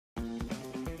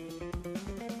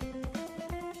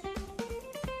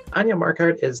Anja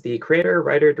Marquardt is the creator,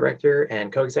 writer, director,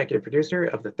 and co-executive producer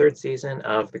of the third season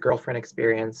of The Girlfriend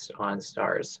Experience on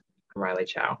Stars from Riley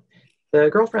Chow. The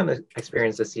Girlfriend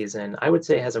Experience this season, I would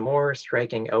say, has a more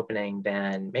striking opening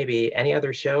than maybe any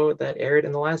other show that aired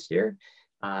in the last year.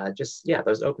 Yeah,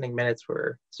 those opening minutes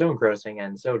were so engrossing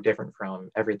and so different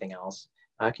from everything else.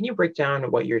 Can you break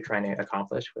down what you're trying to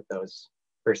accomplish with those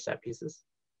first set pieces?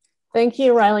 Thank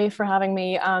you, Riley, for having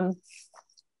me.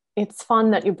 It's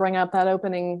fun that you bring up that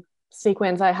opening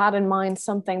sequence. I had in mind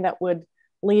something that would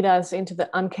lead us into the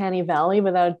uncanny valley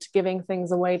without giving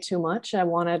things away too much. I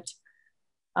wanted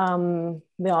the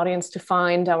audience to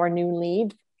find our new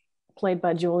lead, played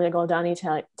by Julia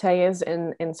Goldani Telles,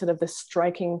 in sort of the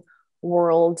striking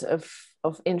world of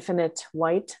infinite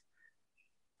white.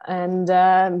 And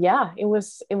yeah, it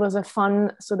was a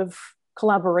fun sort of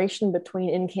collaboration between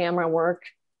in-camera work,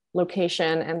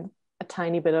 location, and a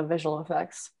tiny bit of visual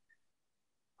effects.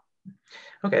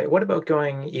 Okay, what about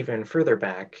going even further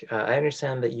back? I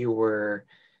understand that you were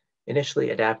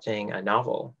initially adapting a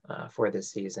novel for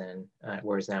this season,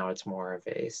 whereas now it's more of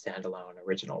a standalone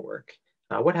original work.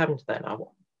 What happened to that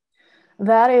novel?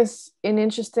 That is an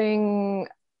interesting,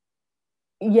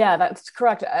 yeah, that's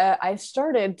correct. I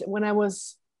started when I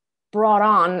was brought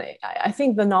on, I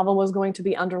think the novel was going to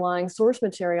be underlying source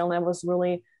material, and I was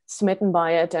really smitten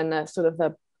by it, and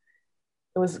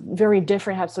it was very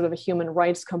different, had sort of a human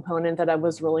rights component that I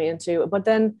was really into. But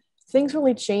then things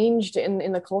really changed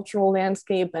in the cultural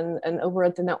landscape and over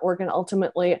at the network. And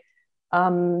ultimately,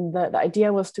 the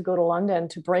idea was to go to London,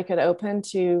 to break it open,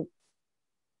 to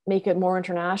make it more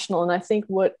international. And I think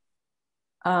what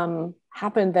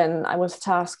happened then, I was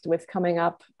tasked with coming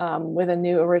up with a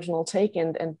new original take.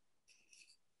 And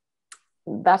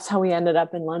that's how we ended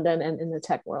up in London and in the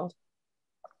tech world.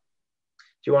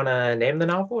 Do you want to name the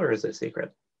novel, or is it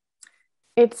secret?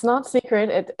 It's not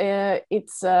secret.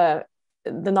 The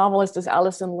novelist is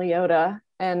Alison Leota,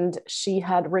 and she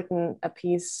had written a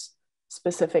piece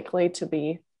specifically to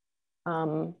be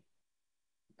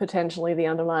potentially the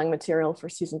underlying material for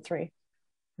season 3.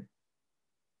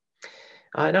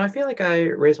 Now, I feel like I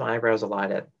raise my eyebrows a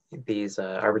lot at these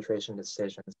arbitration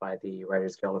decisions by the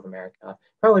Writers Guild of America,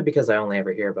 probably because I only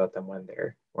ever hear about them when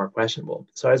they're more questionable.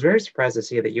 So I was very surprised to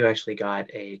see that you actually got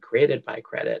a created by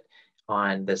credit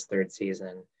on this third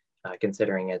season,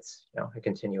 considering it's a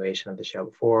continuation of the show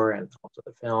before and also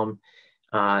the film.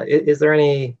 Is there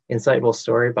any insightful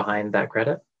story behind that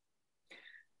credit?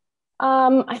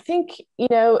 I think,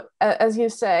 as you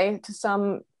say, to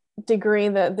some degree,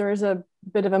 that there is a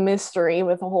bit of a mystery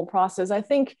with the whole process. I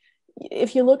think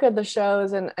if you look at the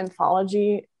shows and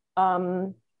anthology,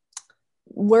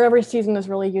 where every season is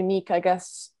really unique, I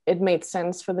guess it made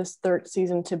sense for this third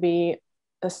season to be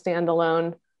a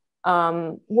standalone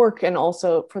work, and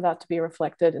also for that to be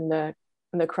reflected in the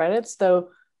credits. Though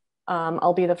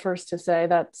I'll be the first to say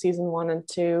that season 1 and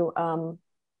 2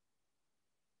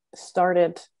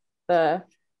 started the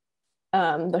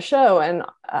show, and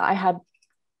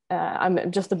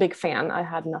I'm just a big fan. I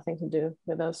had nothing to do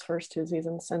with those first 2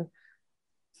 seasons, and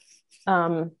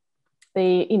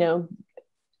they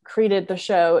created the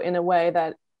show in a way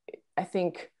that I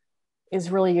think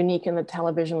is really unique in the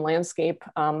television landscape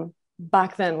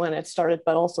back then when it started,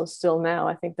 but also still now.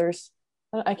 I think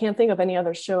I can't think of any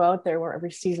other show out there where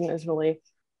every season is really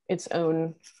its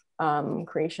own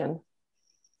creation.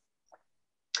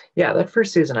 Yeah, that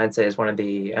first season I'd say is one of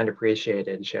the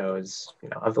underappreciated shows,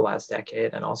 of the last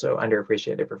decade, and also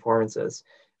underappreciated performances.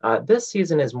 This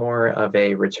season is more of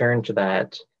a return to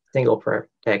that single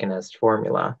protagonist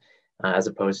formula, as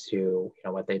opposed to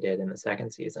what they did in the second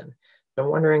season. So I'm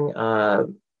wondering,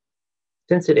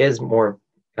 since it is more,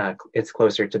 it's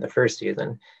closer to the first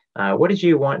season, what did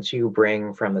you want to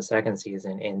bring from the second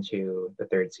season into the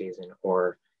third season,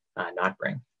 or not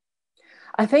bring?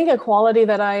 I think a quality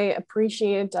that I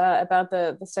appreciate about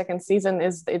the second season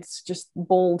is it's just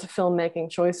bold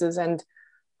filmmaking choices, and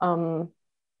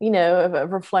a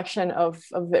reflection of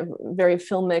very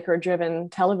filmmaker-driven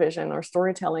television or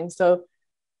storytelling. So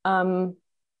in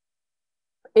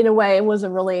a way, it was a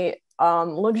really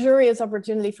luxurious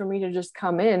opportunity for me to just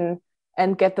come in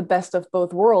and get the best of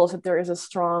both worlds. That there is a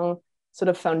strong sort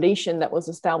of foundation that was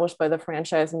established by the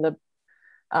franchise and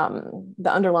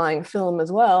the underlying film as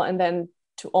well, and then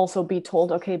to also be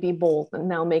told, okay, be bold and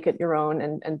now make it your own,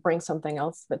 and bring something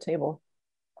else to the table.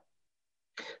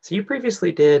 So you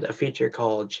previously did a feature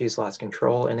called She's Lost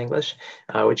Control in English,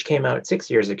 which came out 6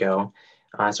 years ago.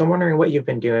 So I'm wondering what you've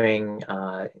been doing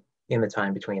in the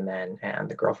time between then and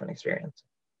The Girlfriend Experience.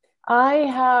 I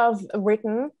have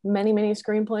written many, many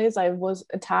screenplays. I was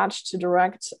attached to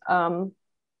direct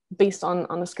based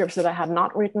on the scripts that I had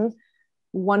not written.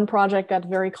 one project got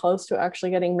very close to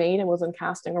actually getting made and was in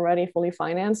casting already, fully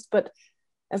financed. But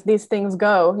as these things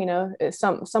go, you know,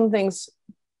 some things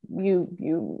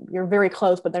you're very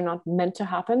close, but they're not meant to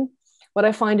happen. What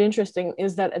I find interesting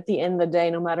is that at the end of the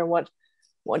day, no matter what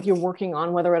you're working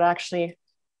on, whether it actually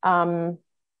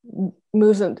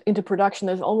moves into production,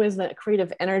 there's always that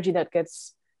creative energy that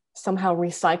gets somehow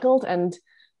recycled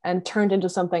and turned into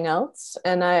something else.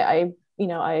 And I've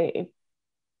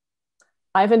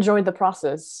enjoyed the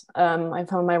process. I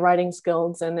found my writing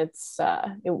skills, and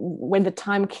when the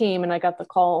time came and I got the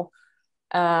call,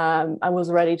 I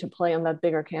was ready to play on that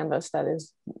bigger canvas that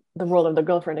is the world of the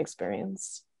girlfriend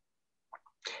experience.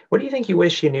 What do you think you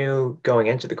wish you knew going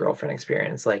into the girlfriend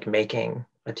experience, like making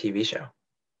a TV show?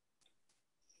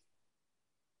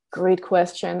 Great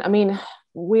question. I mean,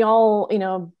 we all, you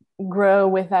know, grow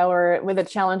with the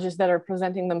challenges that are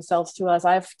presenting themselves to us.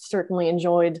 I've certainly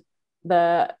enjoyed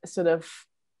the sort of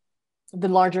the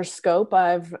larger scope.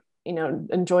 I've, you know,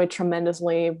 enjoyed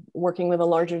tremendously working with a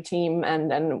larger team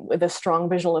and with a strong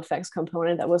visual effects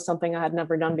component. That was something I had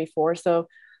never done before. So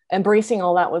embracing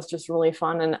all that was just really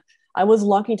fun. And I was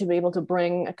lucky to be able to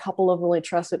bring a couple of really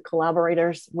trusted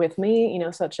collaborators with me, you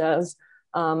know, such as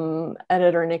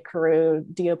editor Nick Carew,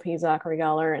 DOP Zachary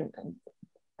Galler, and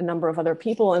a number of other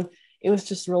people. And it was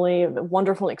just really a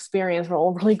wonderful experience. We're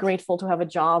all really grateful to have a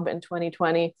job in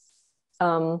 2020.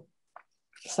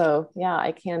 So yeah,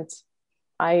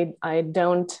 I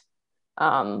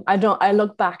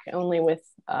look back only with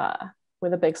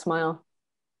a big smile.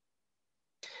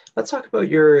 Let's talk about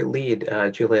your lead,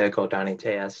 Julia Goldani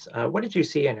Telles. What did you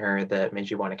see in her that made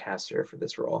you want to cast her for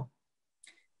this role?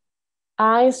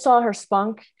 I saw her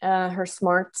spunk, her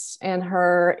smarts, and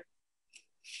her,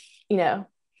 you know,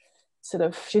 sort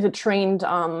of, she's a trained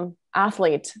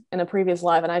athlete in a previous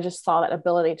life, and I just saw that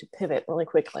ability to pivot really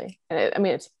quickly. And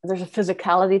there's a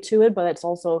physicality to it, but it's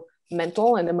also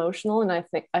mental and emotional. And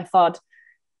I thought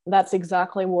that's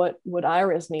exactly what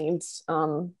Iris needs,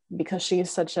 because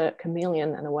she's such a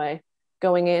chameleon in a way,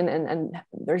 going in and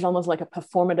there's almost like a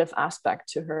performative aspect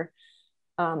to her,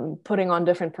 putting on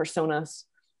different personas.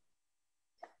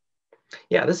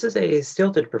 Yeah, this is a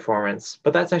stilted performance,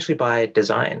 but that's actually by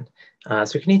design.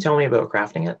 So can you tell me about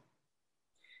crafting it?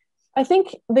 I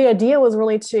think the idea was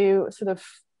really to sort of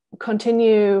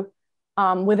continue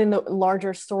within the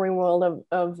larger story world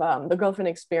of the girlfriend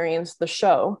experience, the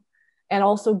show, and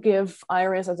also give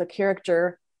Iris as a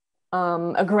character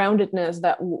a groundedness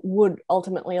that would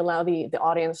ultimately allow the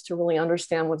audience to really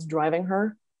understand what's driving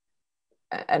her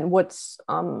and what's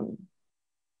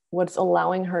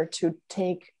allowing her to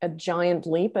take a giant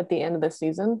leap at the end of the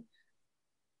season.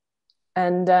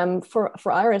 And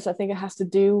for Iris, I think it has to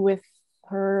do with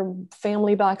her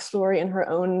family backstory and her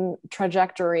own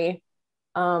trajectory.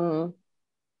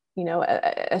 You know,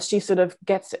 as she sort of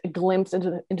gets a glimpse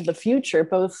into the future,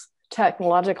 both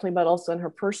technologically, but also in her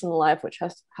personal life, which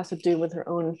has to do with her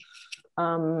own,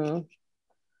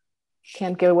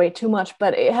 can't give away too much,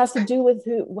 but it has to do with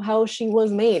how she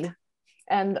was made.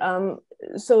 And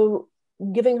so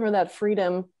giving her that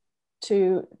freedom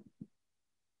to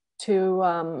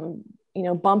you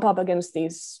know, bump up against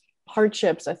these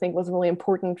hardships, I think was really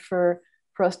important for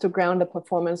us to ground the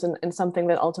performance in something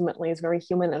that ultimately is very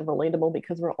human and relatable,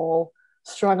 because we're all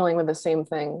struggling with the same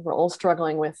thing. We're all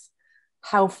struggling with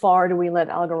how far do we let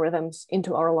algorithms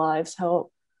into our lives? How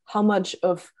much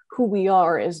of who we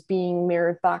are is being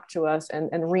mirrored back to us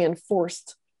and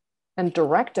reinforced and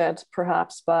directed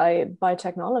perhaps by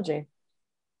technology.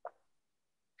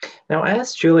 Now, I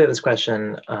asked Julia this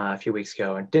question a few weeks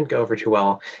ago and didn't go over too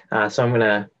well, so I'm going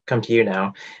to come to you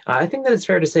now. I think that it's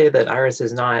fair to say that Iris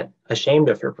is not ashamed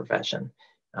of her profession.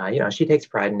 You know, she takes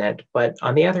pride in it, but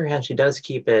on the other hand, she does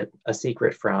keep it a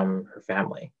secret from her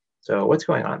family. So what's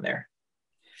going on there?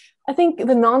 I think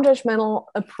the non-judgmental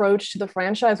approach to the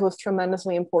franchise was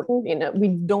tremendously important. You know, we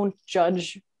don't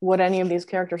judge what any of these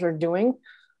characters are doing.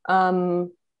 That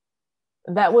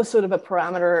was sort of a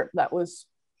parameter that was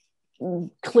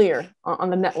clear on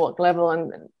the network level,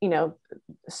 and you know,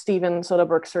 Steven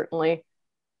Soderbergh certainly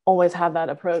always had that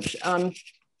approach,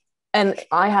 and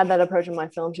I had that approach in my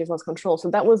film She's Lost Control,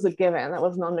 so that was a given, that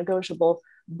was non-negotiable.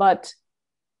 But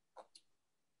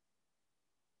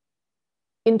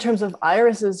in terms of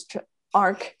Iris's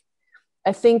arc,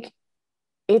 I think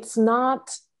it's not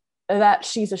that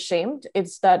she's ashamed,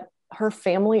 it's that her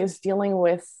family is dealing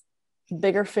with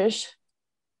bigger fish,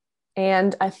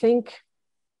 and I think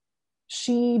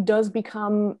she does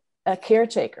become a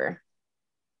caretaker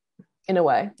in a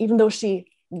way, even though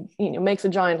she, you know, makes a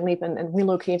giant leap and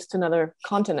relocates to another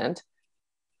continent.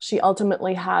 She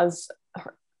ultimately has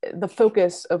the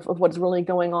focus of what's really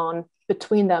going on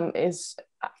between them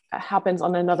happens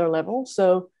on another level.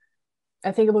 So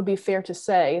I think it would be fair to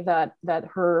say that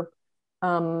her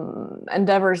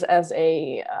endeavors as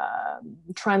a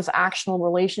transactional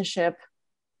relationship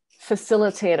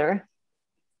facilitator,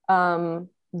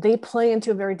 they play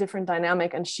into a very different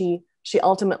dynamic, and she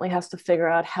ultimately has to figure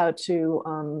out how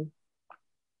to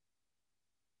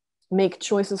make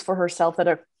choices for herself that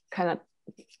are kind of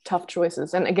tough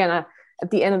choices. And again, at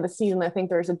the end of the season, I think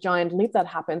there's a giant leap that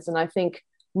happens, and I think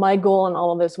my goal in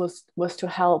all of this was to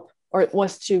help, or it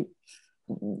was to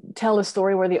tell a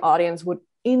story where the audience would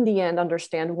in the end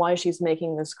understand why she's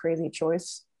making this crazy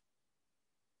choice,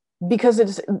 because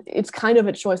it's kind of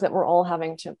a choice that we're all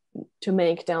having to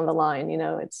make down the line. You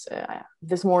know, it's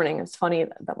this morning, it's funny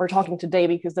that we're talking today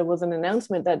because there was an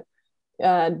announcement that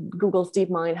Google's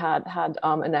DeepMind had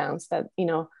announced that, you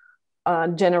know,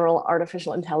 general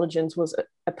artificial intelligence was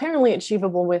apparently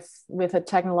achievable with a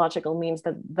technological means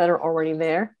that are already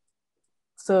there.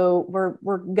 So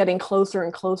we're getting closer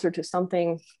and closer to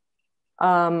something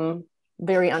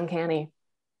very uncanny.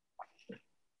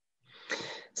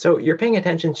 So you're paying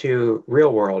attention to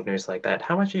real world news like that.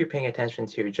 How much are you paying attention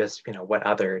to just, you know, what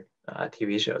other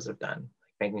TV shows have done?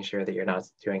 Like making sure that you're not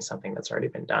doing something that's already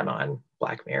been done on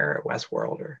Black Mirror or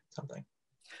Westworld or something.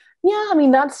 Yeah, I mean,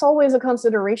 that's always a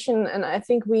consideration. And I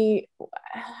think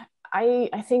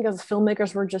I think as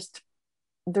filmmakers,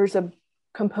 there's a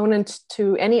component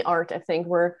to any art, I think,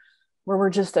 where we're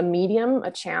just a medium,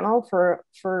 a channel for,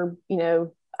 you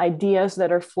know, ideas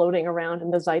that are floating around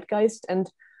in the zeitgeist.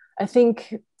 And I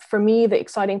think for me, the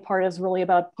exciting part is really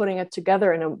about putting it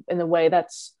together in a way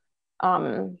that's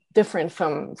different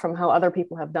from how other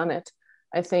people have done it.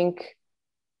 I think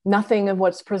nothing of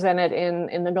what's presented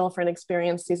in the Girlfriend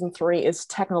Experience season 3 is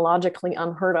technologically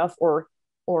unheard of or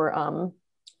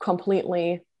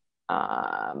completely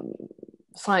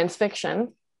science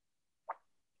fiction.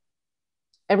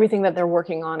 Everything that they're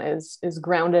working on is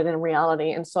grounded in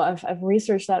reality, and so I've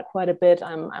researched that quite a bit.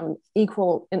 I'm in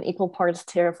equal parts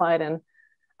terrified and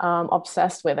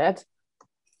obsessed with it,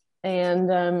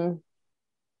 and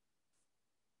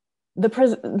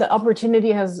the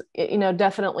opportunity has, you know,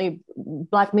 definitely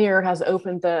Black Mirror has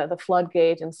opened the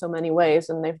floodgate in so many ways,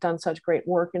 and they've done such great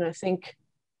work. And I think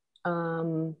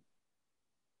what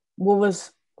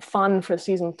was fun for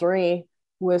season 3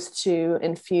 was to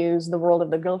infuse the world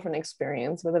of the Girlfriend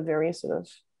Experience with a very sort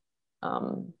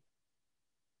of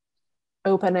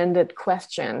open-ended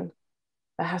question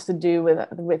that has to do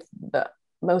with the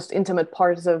most intimate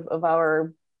parts of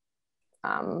our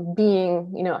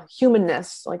being, you know,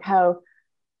 humanness. Like how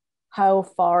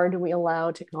far do we allow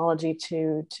technology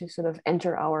to sort of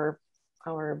enter our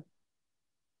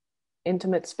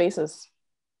intimate spaces?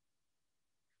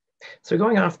 So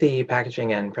going off the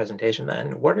packaging and presentation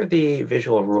then, what are the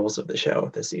visual rules of the show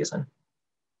this season?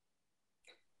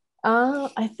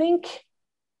 I think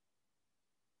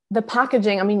the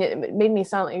packaging, I mean, it made me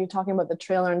sound like you're talking about the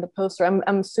trailer and the poster.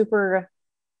 I'm super,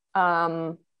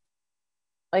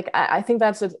 like, I think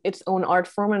that's its own art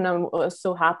form. And I was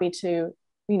so happy to,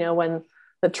 you know, when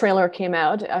the trailer came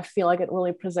out, I feel like it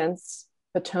really presents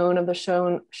the tone of the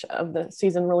show, of the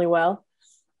season really well.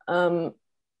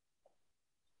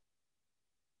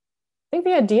 I think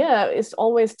the idea is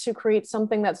always to create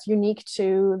something that's unique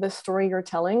to the story you're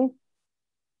telling.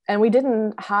 And we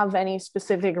didn't have any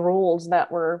specific rules that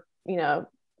were, you know,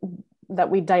 that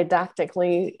we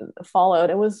didactically followed.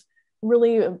 It was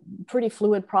really a pretty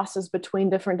fluid process between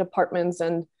different departments.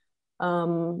 And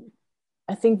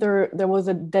I think there was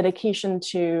a dedication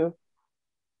to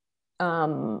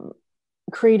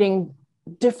creating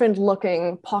different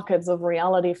looking pockets of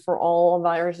reality for all of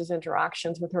Iris's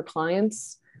interactions with her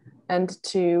clients, and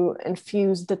to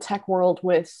infuse the tech world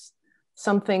with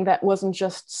something that wasn't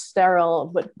just sterile,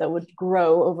 but that would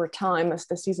grow over time as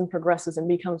the season progresses and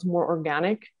becomes more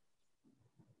organic.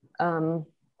 And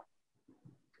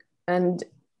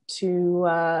to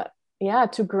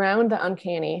ground the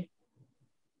uncanny,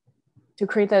 to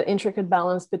create that intricate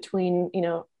balance between, you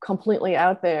know, completely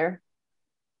out there,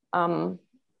 you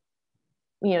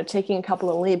know, taking a couple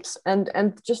of leaps, and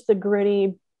just the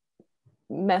gritty,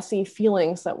 messy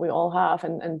feelings that we all have,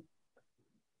 and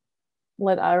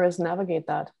let Iris navigate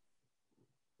that.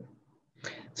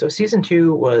 So season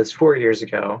 2 was 4 years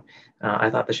ago. I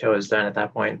thought the show was done at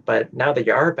that point, but now that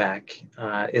you are back,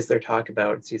 is there talk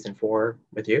about season 4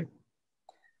 with you?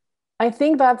 I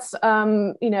think that's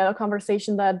you know, a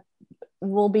conversation that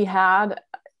will be had.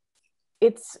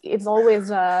 It's always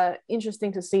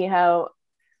interesting to see how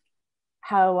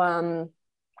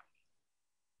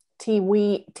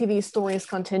TV stories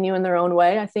continue in their own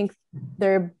way. I think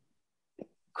they're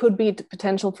could be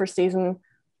potential for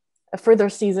further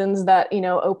seasons that, you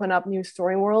know, open up new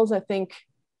story worlds. I think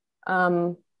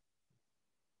I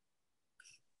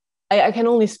can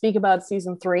only speak about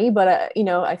season 3, but you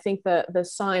know, I think the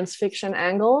science fiction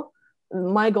angle,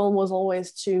 my goal was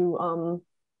always to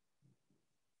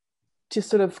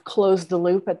sort of close the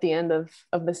loop at the end of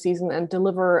the season and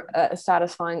deliver a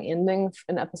satisfying ending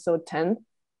in episode 10.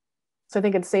 So I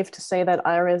think it's safe to say that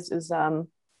Iris is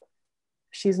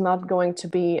she's not going to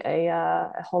be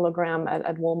a hologram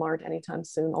at Walmart anytime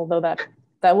soon, although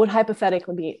that would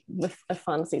hypothetically be a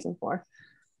fun season 4.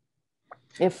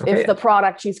 If the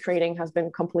product she's creating has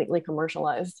been completely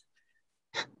commercialized.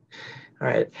 All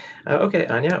right. Okay,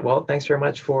 Anja. Well, thanks very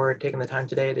much for taking the time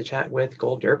today to chat with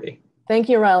Gold Derby. Thank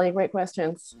you, Riley. Great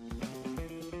questions.